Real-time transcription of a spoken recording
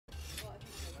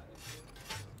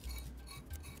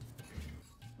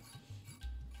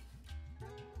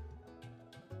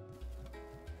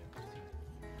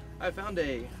I found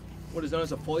what is known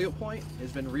as a Polio Point.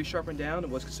 It's been resharpened down. It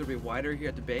was considerably wider here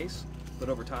at the base, but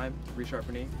over time,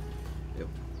 resharpening,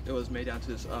 it was made down to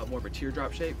this more of a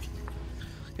teardrop shape.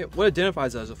 What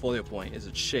identifies as a Polio Point is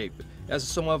its shape. It has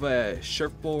somewhat of a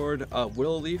surfboard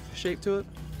willow leaf shape to it.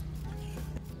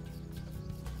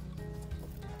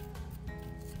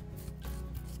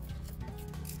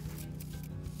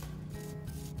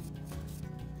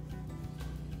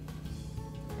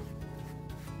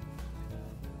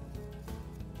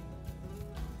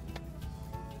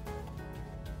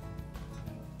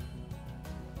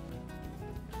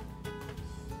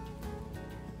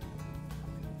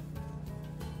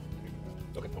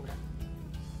 Okay.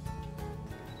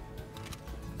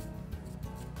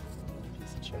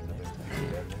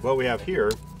 What we have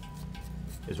here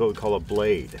is what we call a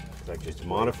blade. It's like just a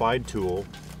modified tool,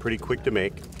 pretty quick to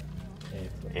make,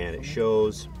 and it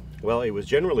shows, well, it was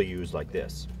generally used like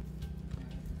this.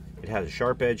 It has a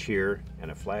sharp edge here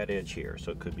and a flat edge here,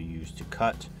 so it could be used to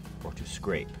cut or to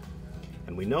scrape.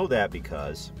 And we know that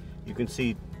because you can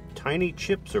see tiny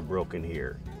chips are broken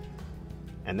here.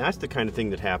 And that's the kind of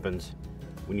thing that happens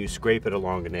when you scrape it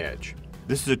along an edge.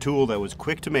 This is a tool that was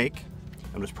quick to make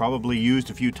and was probably used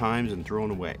a few times and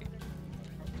thrown away.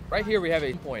 Right here we have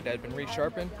a point that had been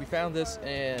resharpened. We found this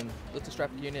in lithostrap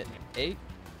unit 8,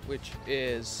 which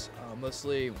is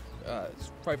mostly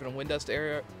it's probably from the Windust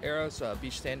era, so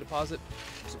beach sand deposit.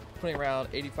 So putting around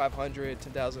 8,500,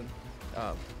 10,000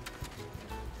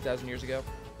 years ago.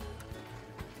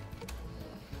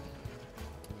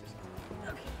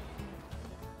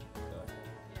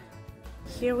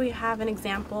 Here we have an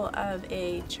example of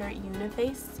a chert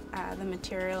uniface. The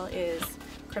material is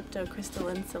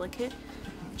cryptocrystalline silicate,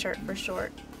 chert for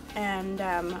short, and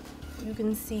you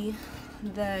can see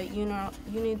the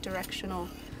unidirectional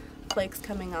flakes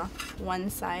coming off one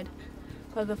side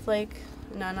of the flake,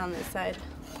 none on this side,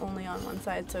 only on one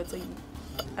side, so it's a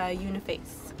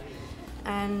uniface.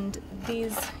 And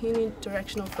these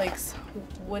unidirectional flakes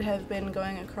would have been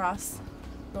going across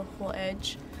the whole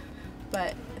edge,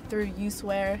 but through use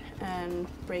wear and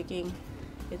breaking,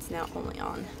 it's now only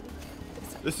on this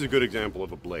side. This is a good example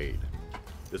of a blade.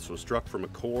 This was struck from a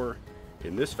core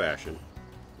in this fashion,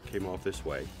 came off this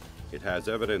way. It has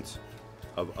evidence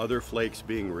of other flakes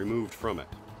being removed from it.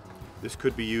 This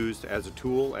could be used as a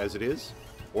tool as it is,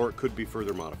 or it could be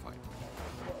further modified.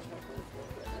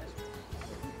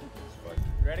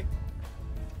 Ready?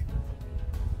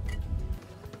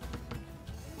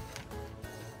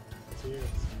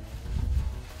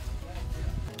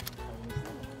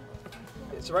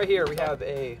 So right here we have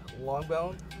a long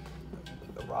bone,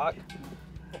 a rock,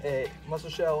 a mussel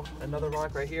shell, another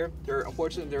rock right here.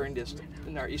 Unfortunately, they're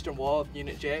in our eastern wall of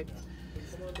Unit J.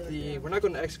 We're not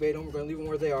going to excavate them, we're going to leave them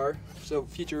where they are. So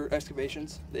future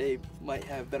excavations, they might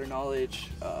have better knowledge,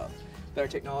 better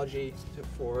technology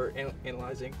for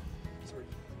analyzing.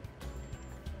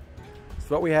 So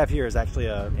what we have here is actually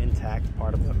an intact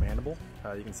part of the mandible.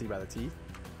 You can see by the teeth.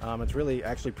 It's really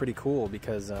actually pretty cool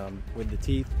because with the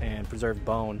teeth and preserved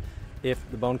bone, if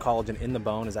the bone collagen in the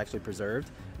bone is actually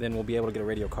preserved, then we'll be able to get a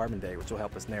radiocarbon date, which will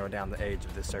help us narrow down the age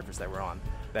of this surface that we're on,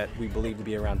 that we believe to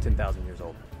be around 10,000 years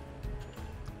old.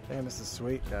 Damn, this is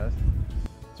sweet, guys.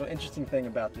 So an interesting thing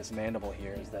about this mandible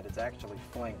here is that it's actually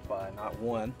flanked by not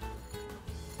one,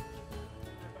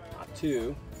 not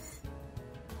two,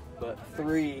 but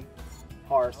three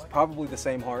hearths, probably the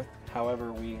same hearth.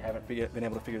 However, we haven't been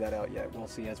able to figure that out yet. We'll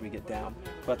see as we get down.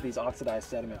 But these oxidized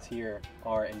sediments here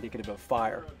are indicative of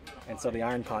fire. And so the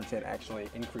iron content actually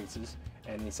increases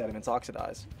and these sediments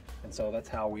oxidize. And so that's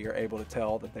how we are able to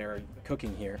tell that they're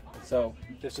cooking here. So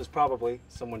this is probably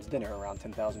someone's dinner around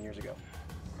 10,000 years ago.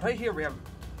 Right here we have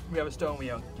a stone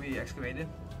we excavated.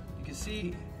 You can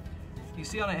see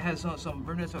on it has some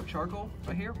remnants of charcoal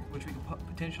right here, which we could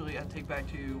potentially take back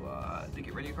to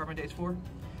get radiocarbon dates for.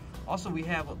 Also, we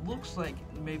have what looks like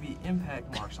maybe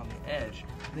impact marks on the edge.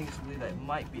 I think it's believed that it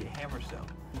might be a hammerstone.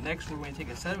 Next, we're going to take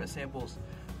the sediment samples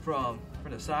from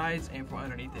the sides and from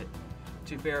underneath it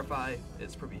to verify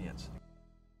its provenience.